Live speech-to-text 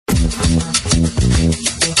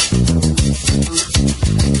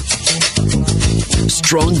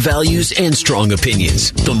Strong values and strong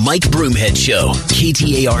opinions. The Mike Broomhead Show.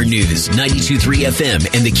 KTAR News, 92.3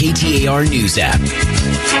 FM, and the KTAR News app.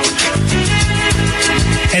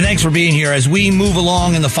 Hey, thanks for being here. As we move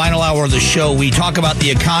along in the final hour of the show, we talk about the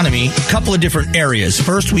economy, a couple of different areas.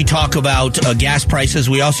 First, we talk about gas prices.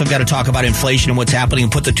 We also got to talk about inflation and what's happening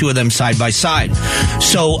and put the two of them side by side.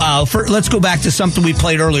 So let's go back to something we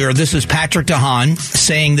played earlier. This is Patrick DeHaan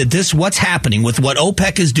saying that what's happening with what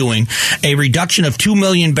OPEC is doing, a reduction of 2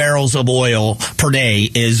 million barrels of oil per day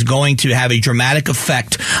is going to have a dramatic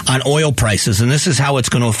effect on oil prices. And this is how it's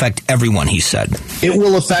going to affect everyone, he said. It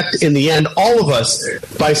will affect, in the end, all of us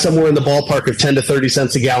by somewhere in the ballpark of 10 to 30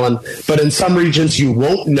 cents a gallon. But in some regions, you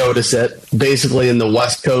won't notice it, basically in the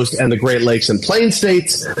West Coast and the Great Lakes and Plain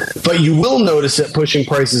states. But you will notice it pushing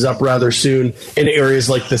prices up rather soon in areas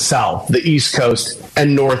like the South, the East Coast,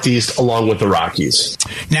 and Northeast, along with the Rockies.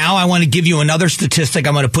 Now, I want to give you another statistic.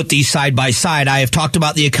 I'm going to put these side by side. I have talked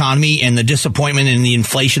about the economy and the disappointment and the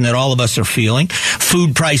inflation that all of us are feeling.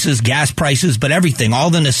 Food prices, gas prices, but everything,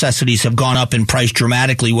 all the necessities have gone up in price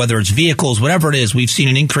dramatically, whether it's vehicles, whatever it is. We've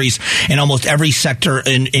seen an increase in almost every sector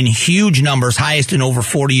in huge numbers, highest in over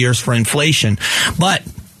 40 years for inflation. But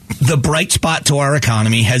the bright spot to our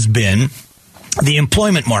economy has been the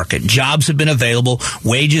employment market. Jobs have been available.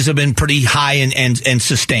 Wages have been pretty high and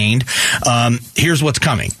sustained. Here's what's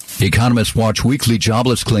coming. Economists watch weekly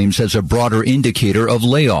jobless claims as a broader indicator of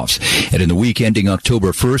layoffs. And in the week ending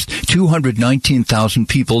October 1st, 219,000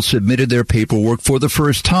 people submitted their paperwork for the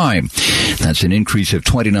first time. That's an increase of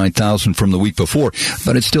 29,000 from the week before,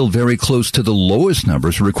 but it's still very close to the lowest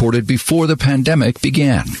numbers recorded before the pandemic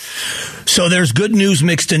began. So there's good news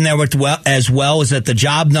mixed in there as well, is that the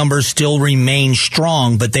job numbers still remain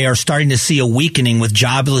strong, but they are starting to see a weakening with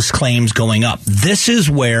jobless claims going up. This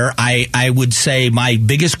is where I would say my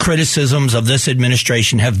biggest criticisms of this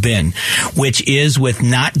administration have been, which is with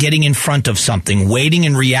not getting in front of something, waiting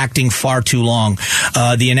and reacting far too long.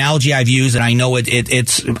 The analogy I've used, and I know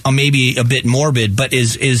it's maybe a bit morbid, but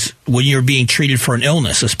is when you're being treated for an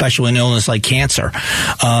illness, especially an illness like cancer.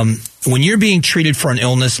 When you're being treated for an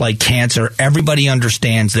illness like cancer, everybody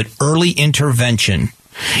understands that early intervention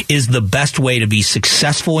is the best way to be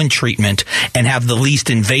successful in treatment and have the least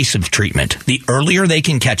invasive treatment. The earlier they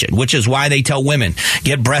can catch it, which is why they tell women,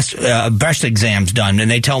 get breast exams done,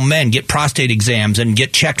 and they tell men, get prostate exams and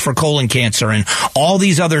get checked for colon cancer and all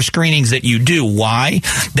these other screenings that you do. Why?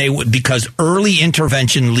 Because early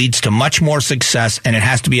intervention leads to much more success, and it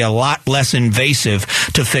has to be a lot less invasive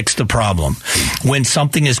to fix the problem. When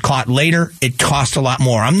something is caught later, it costs a lot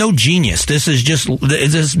more. I'm no genius.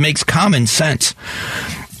 This makes common sense.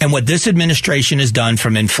 And what this administration has done,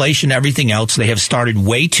 from inflation to everything else, they have started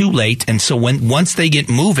way too late. And so once they get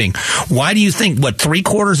moving, why do you think,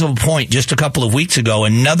 3/4 of a point just a couple of weeks ago,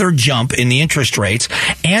 another jump in the interest rates?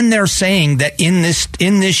 And they're saying that in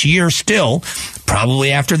this year still,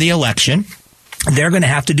 probably after the election, they're going to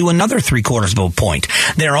have to do another 3/4 of a point.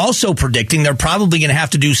 They're also predicting they're probably going to have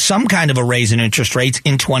to do some kind of a raise in interest rates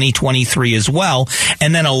in 2023 as well,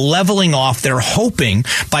 and then a leveling off, they're hoping,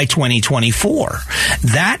 by 2024.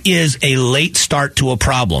 That is a late start to a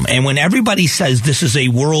problem. And when everybody says this is a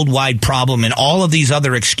worldwide problem and all of these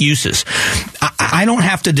other excuses, I don't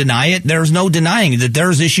have to deny it. There's no denying that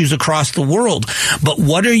there's issues across the world. But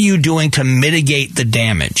what are you doing to mitigate the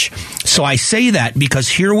damage? So I say that because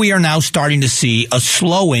here we are now starting to see a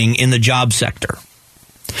slowing in the job sector.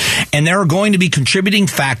 And there are going to be contributing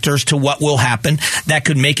factors to what will happen that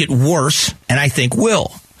could make it worse, and I think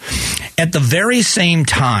will. At the very same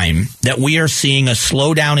time that we are seeing a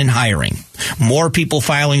slowdown in hiring, more people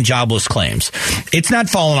filing jobless claims, it's not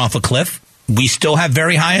falling off a cliff. We still have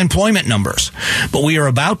very high employment numbers, but we are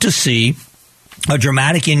about to see a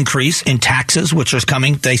dramatic increase in taxes, which is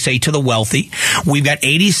coming, they say, to the wealthy. We've got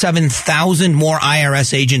 87,000 more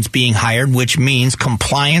IRS agents being hired, which means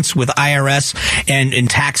compliance with IRS and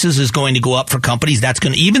taxes is going to go up for companies. That's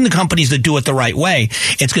going to, even the companies that do it the right way,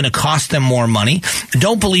 it's going to cost them more money.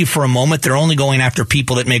 Don't believe for a moment they're only going after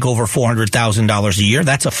people that make over $400,000 a year.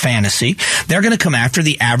 That's a fantasy. They're going to come after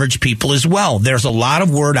the average people as well. There's a lot of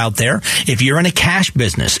word out there. If you're in a cash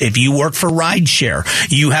business, if you work for rideshare,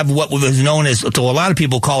 you have what was known as, so a lot of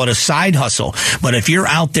people call it a side hustle. But if you're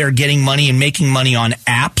out there getting money and making money on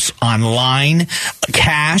apps, online,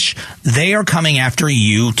 cash, they are coming after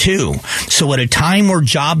you too. So at a time where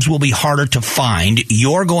jobs will be harder to find,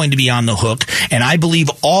 you're going to be on the hook. And I believe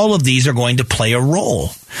all of these are going to play a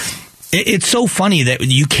role. It's so funny that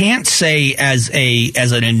you can't say as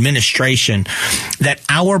an administration that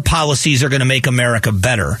our policies are going to make America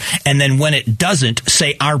better. And then when it doesn't,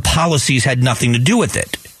 say our policies had nothing to do with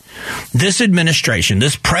it. This administration,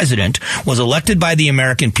 this president, was elected by the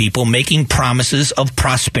American people making promises of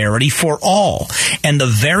prosperity for all. And the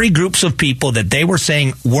very groups of people that they were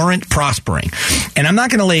saying weren't prospering. And I'm not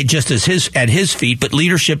going to lay it just at his feet, but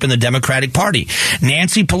leadership in the Democratic Party.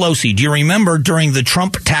 Nancy Pelosi, do you remember during the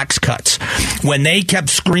Trump tax cuts when they kept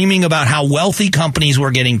screaming about how wealthy companies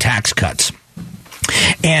were getting tax cuts?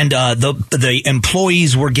 And the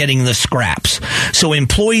employees were getting the scraps. So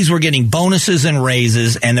employees were getting bonuses and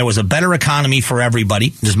raises, and there was a better economy for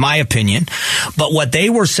everybody, is my opinion. But what they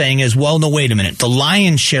were saying is, well, no, wait a minute. The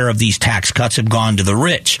lion's share of these tax cuts have gone to the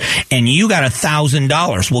rich, and you got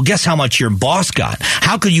 $1,000. Well, guess how much your boss got?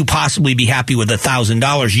 How could you possibly be happy with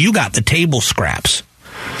 $1,000? You got the table scraps.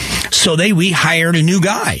 So we hired a new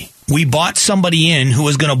guy. We bought somebody in who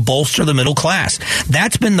was going to bolster the middle class.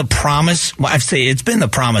 That's been the promise. Well, I say it's been the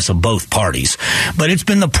promise of both parties, but it's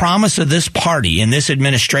been the promise of this party and this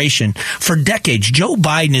administration for decades. Joe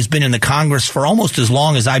Biden has been in the Congress for almost as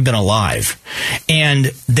long as I've been alive. And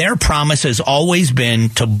their promise has always been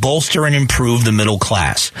to bolster and improve the middle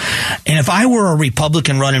class. And if I were a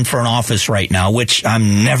Republican running for an office right now, which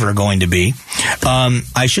I'm never going to be,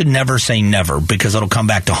 I should never say never because it'll come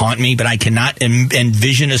back to haunt me, but I cannot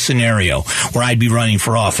envision a scenario where I'd be running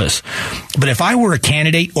for office. But if I were a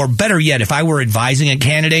candidate, or better yet, if I were advising a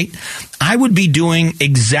candidate, I would be doing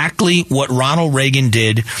exactly what Ronald Reagan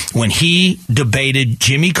did when he debated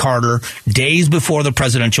Jimmy Carter days before the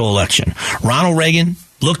presidential election. Ronald Reagan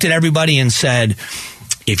looked at everybody and said,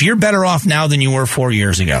 if you're better off now than you were 4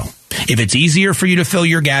 years ago, if it's easier for you to fill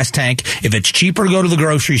your gas tank, if it's cheaper to go to the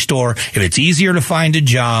grocery store, if it's easier to find a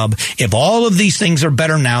job, if all of these things are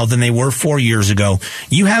better now than they were 4 years ago,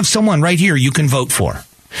 you have someone right here you can vote for.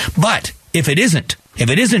 But if it isn't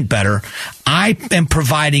better, I am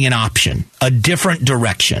providing an option, a different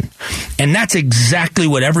direction. And that's exactly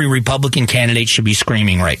what every Republican candidate should be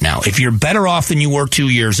screaming right now. If you're better off than you were 2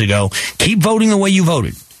 years ago, keep voting the way you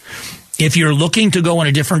voted. If you're looking to go in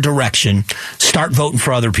a different direction, start voting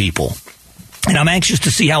for other people. And I'm anxious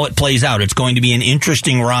to see how it plays out. It's going to be an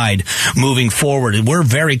interesting ride moving forward. We're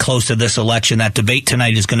very close to this election. That debate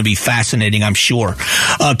tonight is going to be fascinating, I'm sure.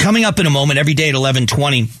 Coming up in a moment, every day at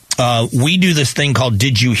 11:20, we do this thing called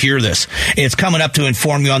Did You Hear This? It's coming up to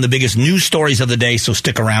inform you on the biggest news stories of the day, so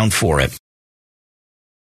stick around for it.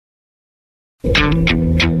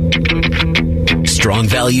 Strong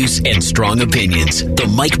values and strong opinions.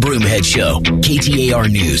 The Mike Broomhead Show.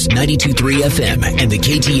 KTAR News, 92.3 FM, and the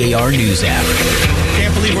KTAR News app.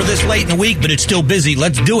 Can't believe we're this late in the week, but it's still busy.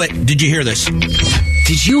 Let's do it. Did you hear this?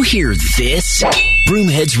 Did you hear this?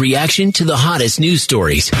 Broomhead's reaction to the hottest news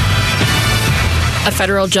stories. A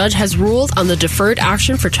federal judge has ruled on the Deferred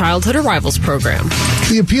Action for Childhood Arrivals program.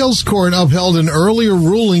 The appeals court upheld an earlier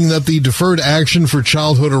ruling that the Deferred Action for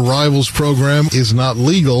Childhood Arrivals program is not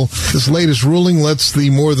legal. This latest ruling lets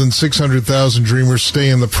the more than 600,000 Dreamers stay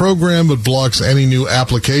in the program but blocks any new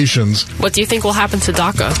applications. What do you think will happen to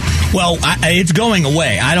DACA? Well, it's going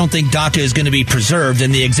away. I don't think DACA is going to be preserved,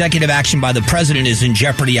 and the executive action by the president is in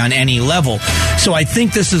jeopardy on any level. So I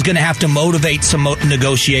think this is going to have to motivate some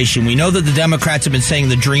negotiation. We know that the Democrats have been saying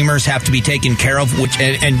the Dreamers have to be taken care of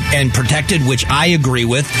and protected, which I agree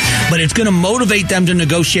with, but it's going to motivate them to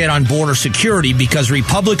negotiate on border security because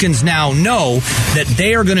Republicans now know that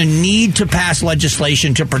they are going to need to pass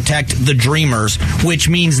legislation to protect the Dreamers, which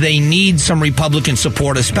means they need some Republican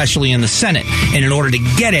support, especially in the Senate. And in order to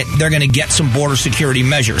get it, they're going to get some border security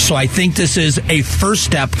measures. So I think this is a first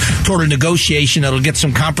step toward a negotiation that'll get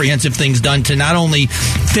some comprehensive things done to not only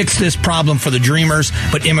fix this problem for the Dreamers,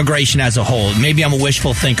 but immigration as a whole. Maybe I'm a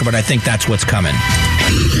wishful thinker, but I think that's what's coming.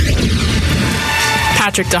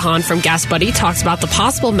 Patrick DeHaan from Gas Buddy talks about the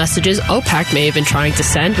possible messages OPEC may have been trying to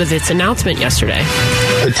send with its announcement yesterday.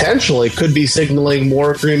 Potentially could be signaling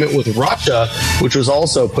more agreement with Russia, which was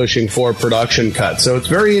also pushing for production cuts. So it's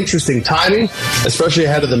very interesting timing, especially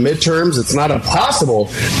ahead of the midterms. It's not impossible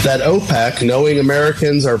that OPEC, knowing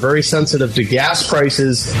Americans are very sensitive to gas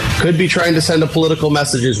prices, could be trying to send a political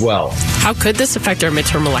message as well. How could this affect our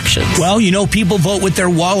midterm elections? Well, people vote with their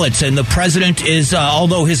wallets, and the president is,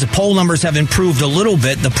 although his poll numbers have improved a little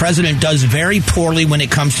bit, the president does very poorly when it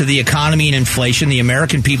comes to the economy and inflation. The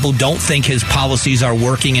American people don't think his policies are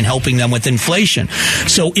working and helping them with inflation.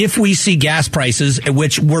 So if we see gas prices,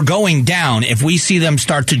 which were going down, if we see them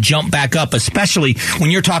start to jump back up, especially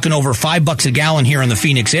when you're talking over $5 a gallon here in the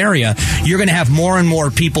Phoenix area, you're going to have more and more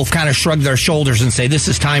people kind of shrug their shoulders and say this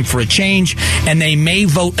is time for a change, and they may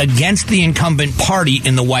vote against the incumbent party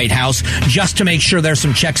in the White House just to make sure there's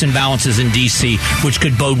some checks and balances in D.C., which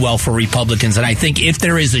could bode well for Republicans. And I think if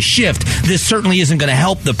there is a shift, this certainly isn't going to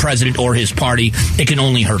help the president or his party. It can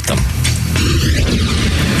only hurt them.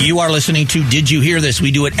 You are listening to Did You Hear This?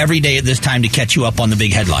 We do it every day at this time to catch you up on the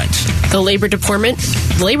big headlines. The Labor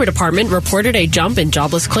Department reported a jump in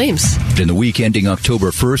jobless claims. In the week ending October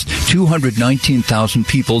 1st, 219,000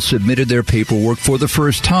 people submitted their paperwork for the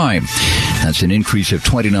first time. That's an increase of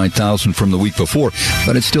 29,000 from the week before,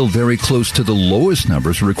 but it's still very close to the lowest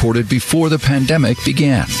numbers recorded before the pandemic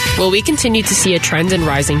began. Will we continue to see a trend in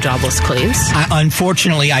rising jobless claims?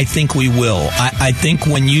 Unfortunately, I think we will. I think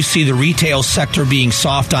when you see the retail sector being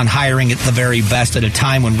soft on hiring at the very best at a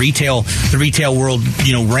time when the retail world,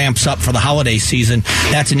 ramps up for the holiday season,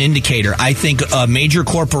 that's an indicator. I think major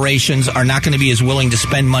corporations are not going to be as willing to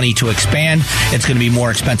spend money to expand. It's going to be more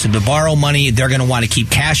expensive to borrow money. They're going to want to keep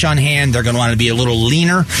cash on hand. They're going to want to be a little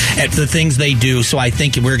leaner at the things they do. So I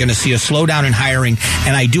think we're going to see a slowdown in hiring.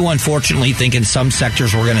 And I do unfortunately think in some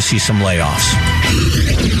sectors we're going to see some layoffs.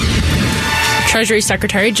 Treasury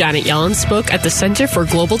Secretary Janet Yellen spoke at the Center for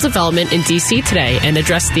Global Development in D.C. today and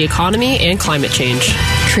addressed the economy and climate change.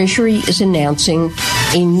 Treasury is announcing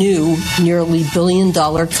a new nearly $1 billion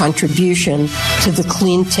contribution to the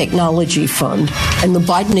Clean Technology Fund, and the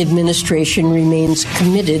Biden administration remains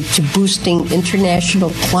committed to boosting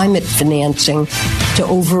international climate financing to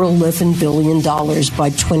over $11 billion by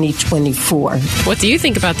 2024. What do you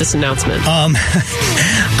think about this announcement?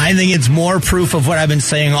 I think it's more proof of what I've been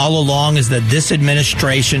saying all along, is that this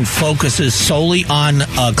administration focuses solely on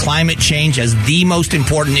climate change as the most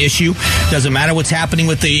important issue. Doesn't matter what's happening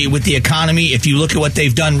with the economy. If you look at what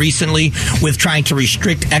they've done recently with trying to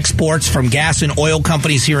restrict exports from gas and oil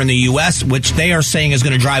companies here in the U.S., which they are saying is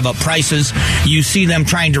going to drive up prices, you see them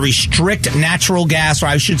trying to restrict natural gas, or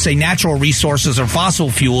I should say natural resources or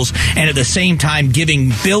fossil fuels, and at the same time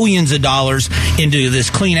giving billions of dollars into this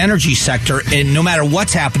clean energy sector. And no matter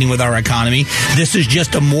what's happening with our economy, this is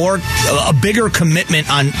just a bigger commitment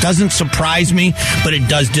on. Doesn't surprise me, but it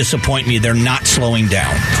does disappoint me. They're not slowing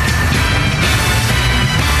down.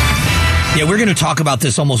 Yeah, we're going to talk about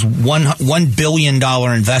this almost $1 billion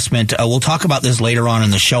investment. We'll talk about this later on in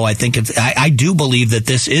the show. I think I do believe that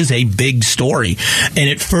this is a big story.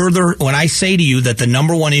 And when I say to you that the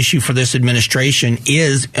number one issue for this administration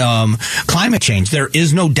is climate change, there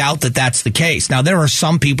is no doubt that that's the case. Now, there are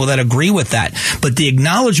some people that agree with that, but the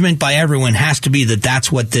acknowledgement by everyone has to be that that's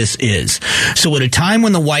what this is. So at a time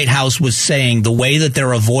when the White House was saying the way that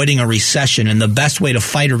they're avoiding a recession and the best way to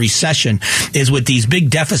fight a recession is with these big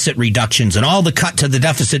deficit reductions and all the cut to the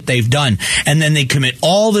deficit they've done, and then they commit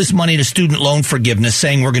all this money to student loan forgiveness,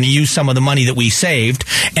 saying we're going to use some of the money that we saved,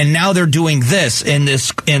 and now they're doing this in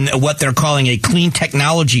what they're calling a clean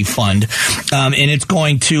technology fund, and it's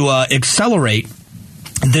going to accelerate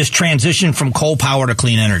this transition from coal power to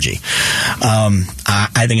clean energy.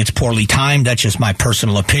 I think it's poorly timed. That's just my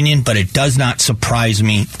personal opinion, but it does not surprise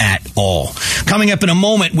me at all. Coming up in a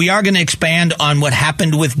moment, we are going to expand on what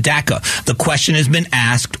happened with DACA. The question has been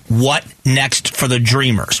asked, what next for the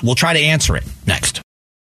Dreamers? We'll try to answer it next.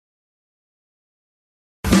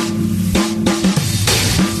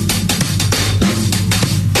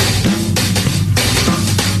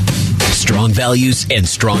 Strong values and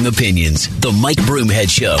strong opinions. The Mike Broomhead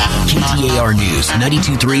Show. KTAR News,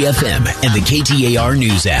 92.3 FM, and the KTAR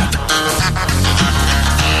News app.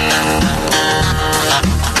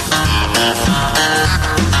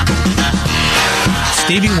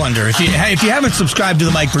 Stevie Wonder, if you haven't subscribed to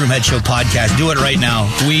the Mike Broomhead Show podcast, do it right now.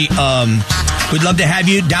 We'd love to have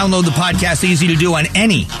you download the podcast. Easy to do on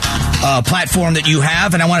any platform that you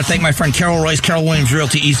have. And I want to thank my friend Carol Royce, Carol Williams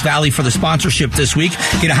Realty East Valley, for the sponsorship this week.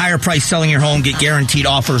 Get a higher price selling your home. Get guaranteed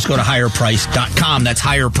offers. Go to higherprice.com. That's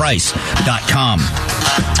higherprice.com.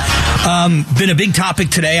 Been a big topic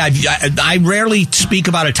today. I rarely speak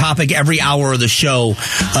about a topic every hour of the show,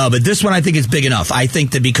 but this one I think is big enough. I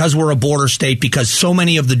think that because we're a border state, because so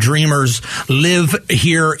many of the Dreamers live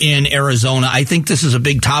here in Arizona, I think this is a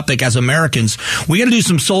big topic. As Americans, we got to do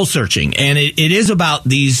some soul searching, and it is about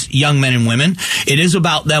these young men and women. It is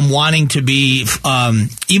about them wanting to be,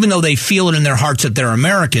 even though they feel it in their hearts that they're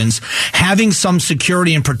Americans, having some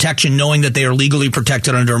security and protection, knowing that they are legally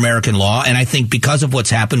protected under American law. And I think because of what's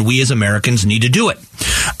happened, we as Americans need to do it.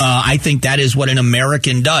 I think that is what an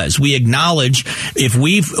American does. We acknowledge if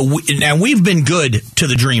we've been good to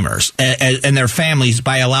the Dreamers and their families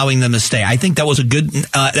by allowing them to stay. I think that was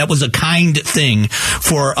a kind thing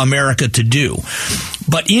for America to do.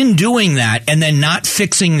 But in doing that and then not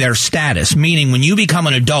fixing their status, meaning when you become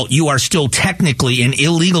an adult, you are still technically an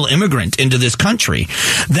illegal immigrant into this country,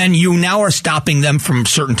 then you now are stopping them from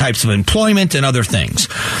certain types of employment and other things.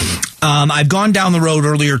 I've gone down the road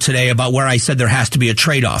earlier today about where I said there has to be a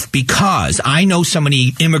trade-off, because I know so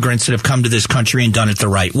many immigrants that have come to this country and done it the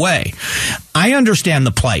right way. I understand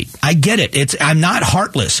the plight. I get it. I'm not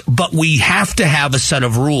heartless, but we have to have a set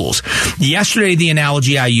of rules. Yesterday, the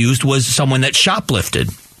analogy I used was someone that shoplifted.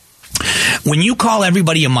 When you call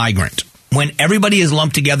everybody a migrant, when everybody is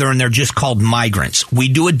lumped together and they're just called migrants, we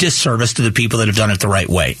do a disservice to the people that have done it the right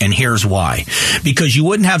way. And here's why. Because you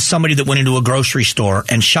wouldn't have somebody that went into a grocery store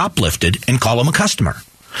and shoplifted and call them a customer.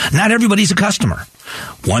 Not everybody's a customer.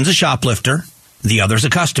 One's a shoplifter, the other's a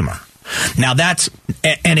customer. Now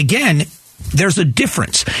and again, there's a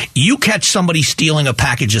difference. You catch somebody stealing a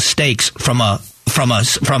package of steaks from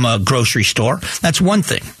a grocery store, that's one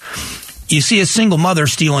thing. You see a single mother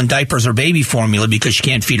stealing diapers or baby formula because she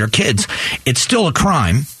can't feed her kids. It's still a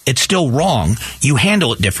crime. It's still wrong. You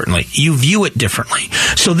handle it differently. You view it differently.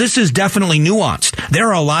 So this is definitely nuanced. There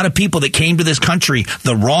are a lot of people that came to this country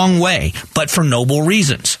the wrong way, but for noble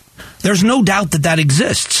reasons. There's no doubt that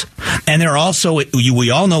exists. And there are also, we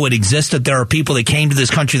all know it exists, that there are people that came to this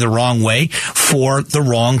country the wrong way for the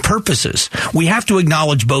wrong purposes. We have to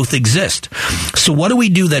acknowledge both exist. So what do we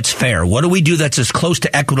do that's fair? What do we do that's as close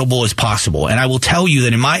to equitable as possible? And I will tell you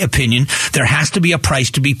that in my opinion, there has to be a price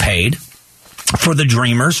to be paid for the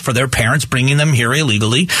dreamers, for their parents bringing them here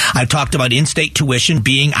illegally. I've talked about in-state tuition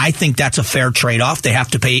I think that's a fair trade-off. They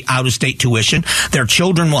have to pay out-of-state tuition. Their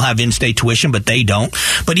children will have in-state tuition, but they don't.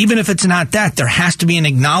 But even if it's not that, there has to be an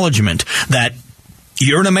acknowledgement that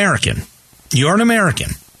you're an American. You're an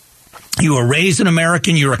American. You were raised an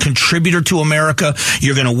American. You're a contributor to America.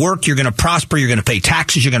 You're going to work. You're going to prosper. You're going to pay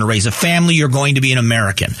taxes. You're going to raise a family. You're going to be an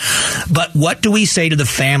American. But what do we say to the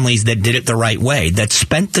families that did it the right way, that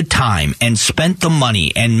spent the time and spent the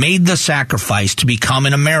money and made the sacrifice to become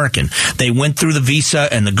an American? They went through the visa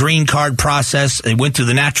and the green card process. They went through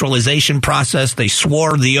the naturalization process. They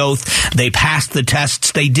swore the oath. They passed the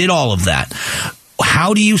tests. They did all of that.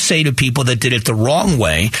 How do you say to people that did it the wrong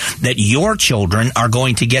way that your children are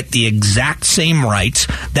going to get the exact same rights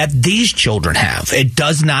that these children have? It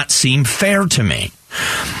does not seem fair to me.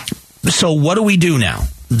 So what do we do now?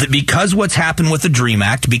 Because what's happened with the DREAM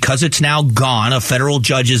Act, because it's now gone, a federal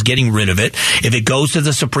judge is getting rid of it. If it goes to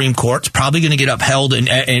the Supreme Court, it's probably going to get upheld in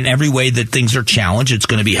every way that things are challenged. It's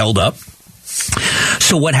going to be held up.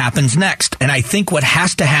 So what happens next? And I think what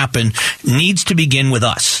has to happen needs to begin with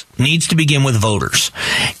us, needs to begin with voters,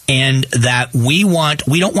 and that we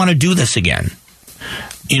don't want to do this again.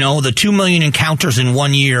 You know, the 2 million encounters in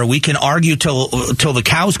 1 year, we can argue till the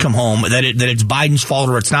cows come home that it's Biden's fault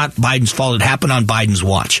or it's not Biden's fault. It happened on Biden's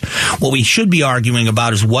watch. What we should be arguing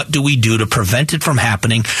about is what do we do to prevent it from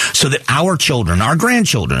happening so that our children, our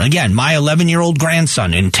grandchildren, again, my 11-year-old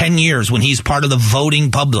grandson in 10 years when he's part of the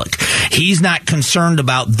voting public, he's not concerned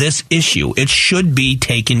about this issue. It should be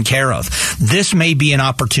taken care of. This may be an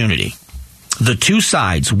opportunity. The two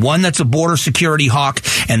sides, one that's a border security hawk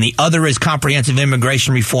and the other is comprehensive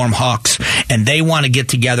immigration reform hawks, and they want to get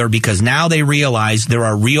together because now they realize there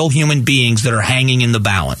are real human beings that are hanging in the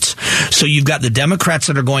balance. So you've got the Democrats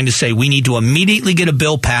that are going to say we need to immediately get a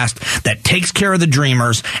bill passed that takes care of the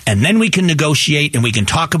dreamers, and then we can negotiate and we can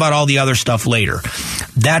talk about all the other stuff later.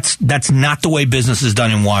 That's not the way business is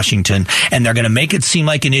done in Washington, and they're going to make it seem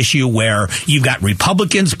like an issue where you've got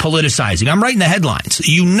Republicans politicizing. I'm writing the headlines.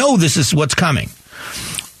 You know this is what's coming.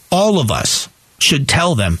 All of us should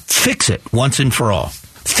tell them, fix it once and for all.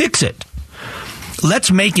 Fix it.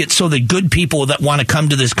 Let's make it so that good people that want to come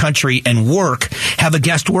to this country and work have a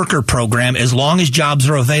guest worker program. As long as jobs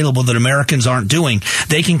are available that Americans aren't doing,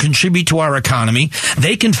 they can contribute to our economy.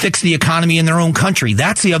 They can fix the economy in their own country.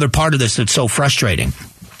 That's the other part of this that's so frustrating.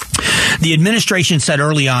 The administration said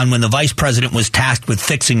early on when the vice president was tasked with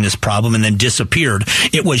fixing this problem and then disappeared,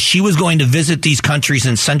 it was she was going to visit these countries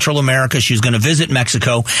in Central America. She was going to visit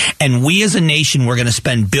Mexico. And we as a nation were going to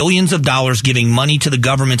spend billions of dollars giving money to the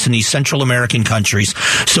governments in these Central American countries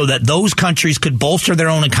so that those countries could bolster their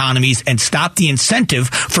own economies and stop the incentive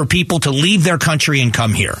for people to leave their country and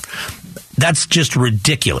come here. That's just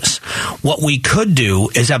ridiculous. What we could do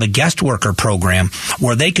is have a guest worker program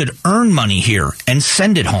where they could earn money here and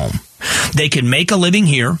send it home. They can make a living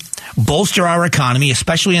here, bolster our economy,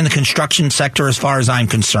 especially in the construction sector as far as I'm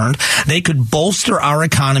concerned. They could bolster our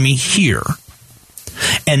economy here.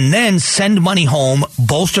 and then send money home,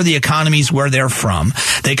 bolster the economies where they're from.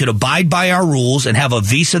 They could abide by our rules and have a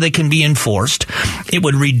visa that can be enforced. It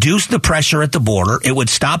would reduce the pressure at the border. It would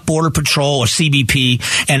stop Border Patrol or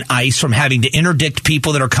CBP and ICE from having to interdict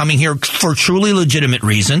people that are coming here for truly legitimate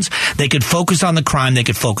reasons. They could focus on the crime. They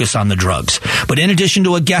could focus on the drugs. But in addition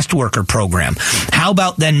to a guest worker program, how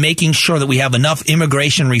about then making sure that we have enough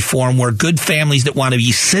immigration reform where good families that want to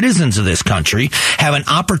be citizens of this country have an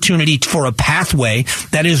opportunity for a pathway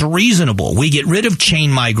that is reasonable. We get rid of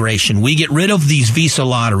chain migration. We get rid of these visa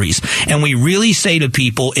lotteries. And we really say to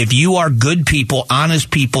people, if you are good people,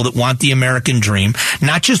 honest people that want the American dream,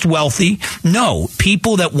 not just wealthy, no,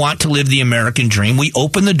 people that want to live the American dream, we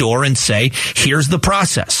open the door and say, here's the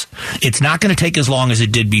process. It's not going to take as long as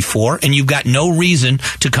it did before, and you've got no reason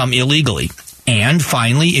to come illegally. And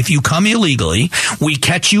finally, if you come illegally, we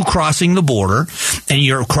catch you crossing the border and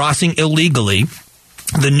you're crossing illegally.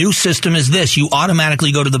 The new system is this. You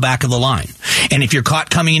automatically go to the back of the line. And if you're caught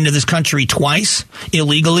coming into this country twice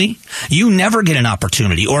illegally, you never get an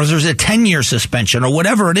opportunity, or there's a 10-year suspension or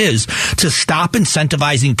whatever it is to stop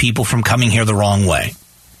incentivizing people from coming here the wrong way.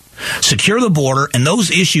 Secure the border and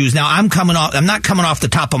those issues. Now, I'm not coming off the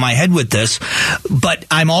top of my head with this, but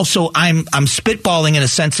I'm spitballing in a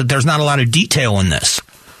sense that there's not a lot of detail in this.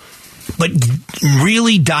 But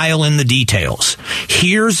really dial in the details.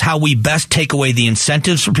 Here's how we best take away the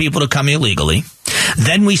incentives for people to come illegally.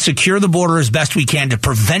 Then we secure the border as best we can to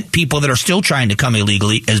prevent people that are still trying to come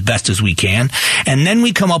illegally as best as we can. And then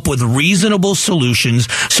we come up with reasonable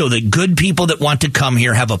solutions so that good people that want to come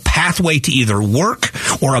here have a pathway to either work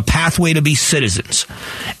or a pathway to be citizens.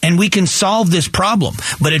 And we can solve this problem,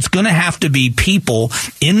 but it's going to have to be people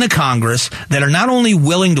in the Congress that are not only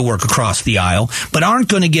willing to work across the aisle, but aren't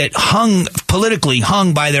going to get politically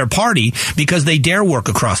hung by their party because they dare work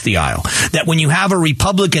across the aisle. That when you have a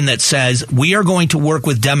Republican that says, we are going to work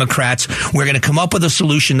with Democrats, we're going to come up with a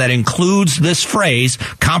solution that includes this phrase,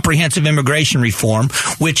 comprehensive immigration reform,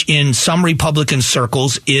 which in some Republican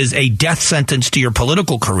circles is a death sentence to your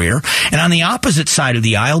political career. And on the opposite side of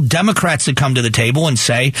the aisle, Democrats that come to the table and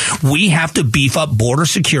say, we have to beef up border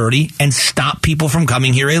security and stop people from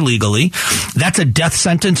coming here illegally. That's a death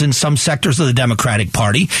sentence in some sectors of the Democratic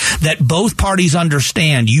Party that both parties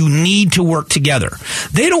understand you need to work together.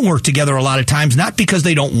 They don't work together a lot of times, not because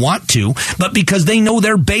they don't want to, but because they know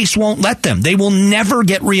their base won't let them. They will never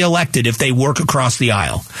get reelected if they work across the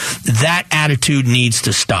aisle. That attitude needs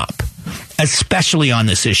to stop, especially on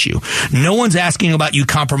this issue. No one's asking about you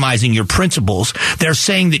compromising your principles. They're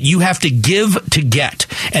saying that you have to give to get,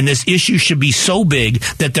 and this issue should be so big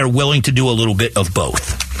that they're willing to do a little bit of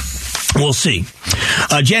both. We'll see.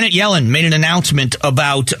 Janet Yellen made an announcement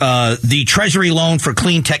about the Treasury loan for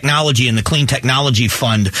clean technology and the Clean Technology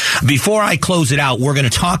Fund. Before I close it out, we're going to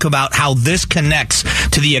talk about how this connects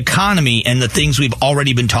to the economy and the things we've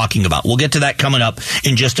already been talking about. We'll get to that coming up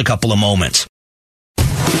in just a couple of moments.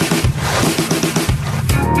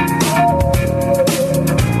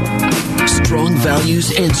 Strong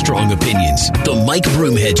values and strong opinions. The Mike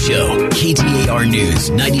Broomhead Show. KTAR News,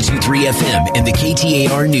 92.3 FM, and the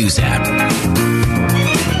KTAR News app.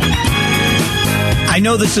 I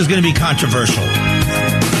know this is going to be controversial.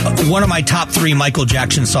 One of my top 3 Michael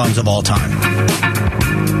Jackson songs of all time.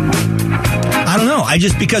 I don't know.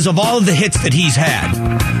 Because of all of the hits that he's had,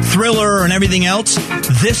 Thriller and everything else,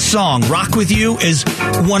 this song, Rock With You, is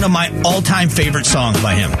one of my all-time favorite songs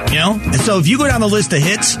by him, you know? And so if you go down the list of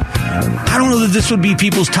hits, I don't know that this would be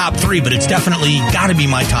people's top 3, but it's definitely got to be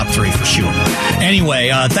my top 3 for sure. Anyway,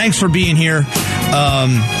 thanks for being here.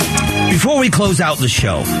 Before we close out the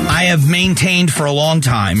show, I have maintained for a long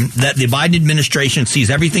time that the Biden administration sees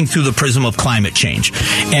everything through the prism of climate change.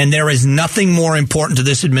 And there is nothing more important to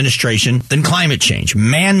this administration than climate change,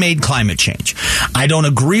 man-made climate change. I don't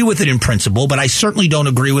agree with it in principle, but I certainly don't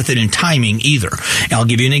agree with it in timing either. And I'll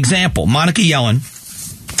give you an example. Monica Yellen.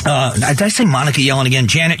 Did I say Monica Yellen again?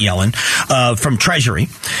 Janet Yellen from Treasury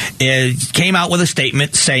came out with a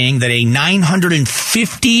statement saying that a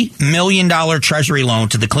 $950 million Treasury loan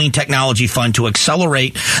to the Clean Technology Fund to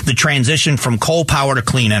accelerate the transition from coal power to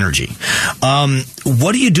clean energy.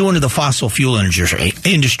 What are you doing to the fossil fuel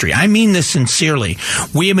industry? I mean this sincerely.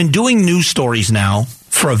 We have been doing news stories now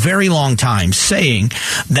for a very long time saying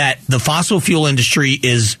that the fossil fuel industry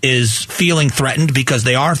is feeling threatened because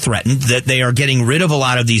they are threatened, that they are getting rid of a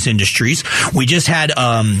lot of these industries. We just had,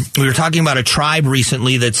 we were talking about a tribe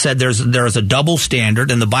recently that said there is a double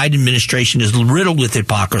standard, and the Biden administration is riddled with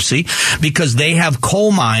hypocrisy because they have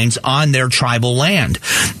coal mines on their tribal land.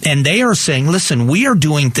 And they are saying, listen, we are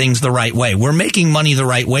doing things the right way. We're making money the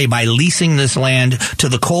right way by leasing this land to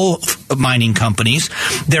the coal mining companies.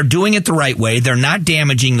 They're doing it the right way. They're not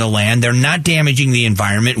damaging the land. They're not damaging the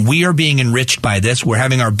environment. We are being enriched by this. We're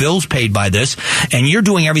having our bills paid by this, and you're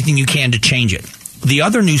doing everything you can to change it. The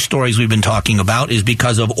other news stories we've been talking about is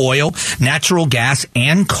because of oil, natural gas,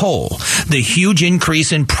 and coal. The huge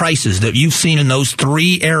increase in prices that you've seen in those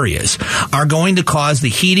three areas are going to cause the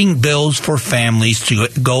heating bills for families to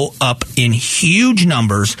go up in huge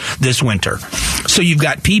numbers this winter. So you've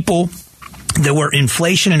got people that where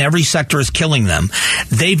inflation in every sector is killing them.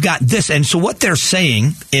 They've got this. And so what they're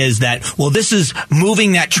saying is that, well, this is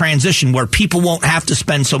moving that transition where people won't have to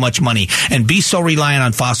spend so much money and be so reliant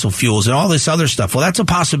on fossil fuels and all this other stuff. Well, that's a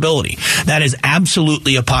possibility. That is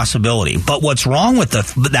absolutely a possibility. But what's wrong with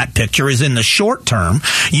that picture is in the short term,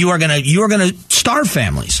 you are going to starve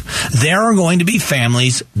families. There are going to be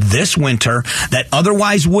families this winter that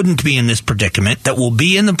otherwise wouldn't be in this predicament, that will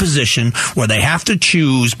be in the position where they have to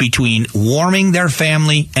choose between warming their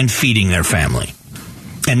family and feeding their family.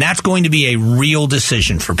 And that's going to be a real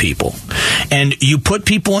decision for people. And you put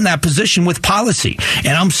people in that position with policy.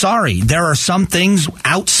 And I'm sorry, there are some things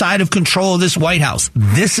outside of control of this White House.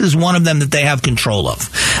 This is one of them that they have control of.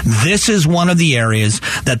 This is one of the areas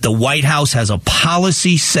that the White House has a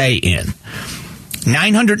policy say in.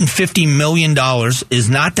 $950 million is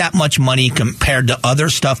not that much money compared to other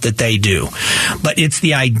stuff that they do. But it's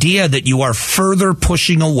the idea that you are further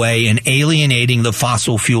pushing away and alienating the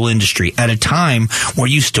fossil fuel industry at a time where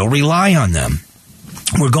you still rely on them.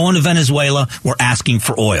 We're going to Venezuela. We're asking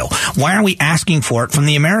for oil. Why aren't we asking for it from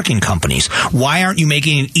the American companies? Why aren't you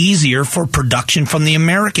making it easier for production from the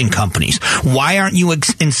American companies? Why aren't you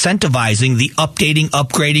incentivizing the updating,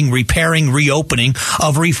 upgrading, repairing, reopening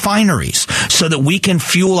of refineries so that we can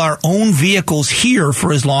fuel our own vehicles here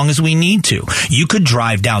for as long as we need to? You could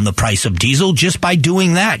drive down the price of diesel just by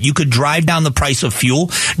doing that. You could drive down the price of fuel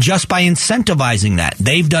just by incentivizing that.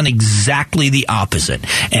 They've done exactly the opposite.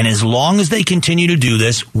 And as long as they continue to do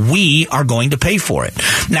this, we are going to pay for it.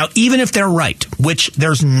 Now, even if they're right, which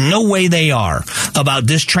there's no way they are, about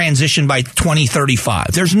this transition by 2035,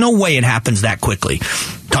 there's no way it happens that quickly.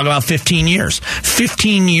 Talk about 15 years.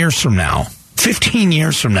 15 years from now,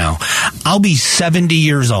 I'll be 70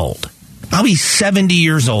 years old. I'll be 70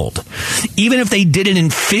 years old. Even if they did it in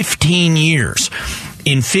 15 years,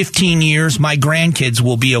 in 15 years, my grandkids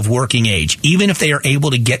will be of working age. Even if they are able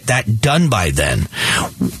to get that done by then,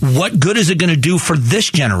 what good is it going to do for this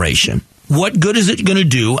generation? What good is it going to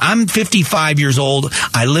do? I'm 55 years old.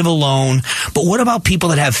 I live alone. But what about people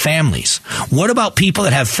that have families? What about people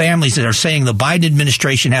that have families that are saying the Biden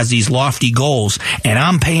administration has these lofty goals and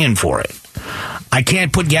I'm paying for it? I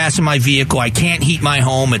can't put gas in my vehicle. I can't heat my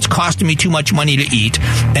home. It's costing me too much money to eat.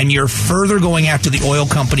 And you're further going after the oil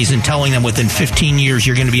companies and telling them within 15 years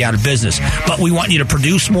you're going to be out of business. But we want you to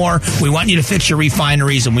produce more. We want you to fix your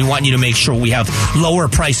refineries. And we want you to make sure we have lower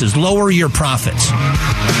prices, lower your profits.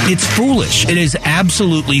 It's foolish. It is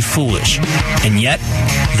absolutely foolish. And yet,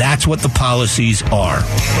 that's what the policies are.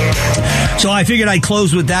 So I figured I'd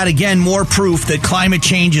close with that. Again, more proof that climate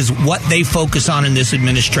change is what they focus on in this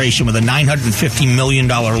administration with a $950 million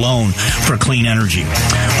loan for clean energy.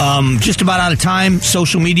 Just about out of time.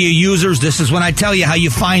 Social media users, this is when I tell you how you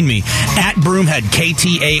find me. At Broomhead,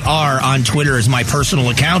 KTAR on Twitter is my personal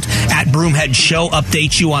account. At Broomhead Show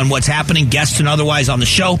updates you on what's happening, guests and otherwise on the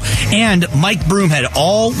show. And Mike Broomhead,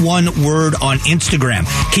 all one word on Instagram.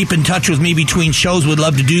 Keep in touch with me between shows. Would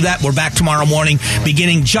love to do that. We're back tomorrow morning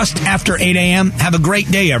beginning just after 8 a.m. Have a great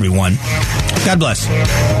day, everyone. God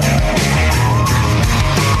bless.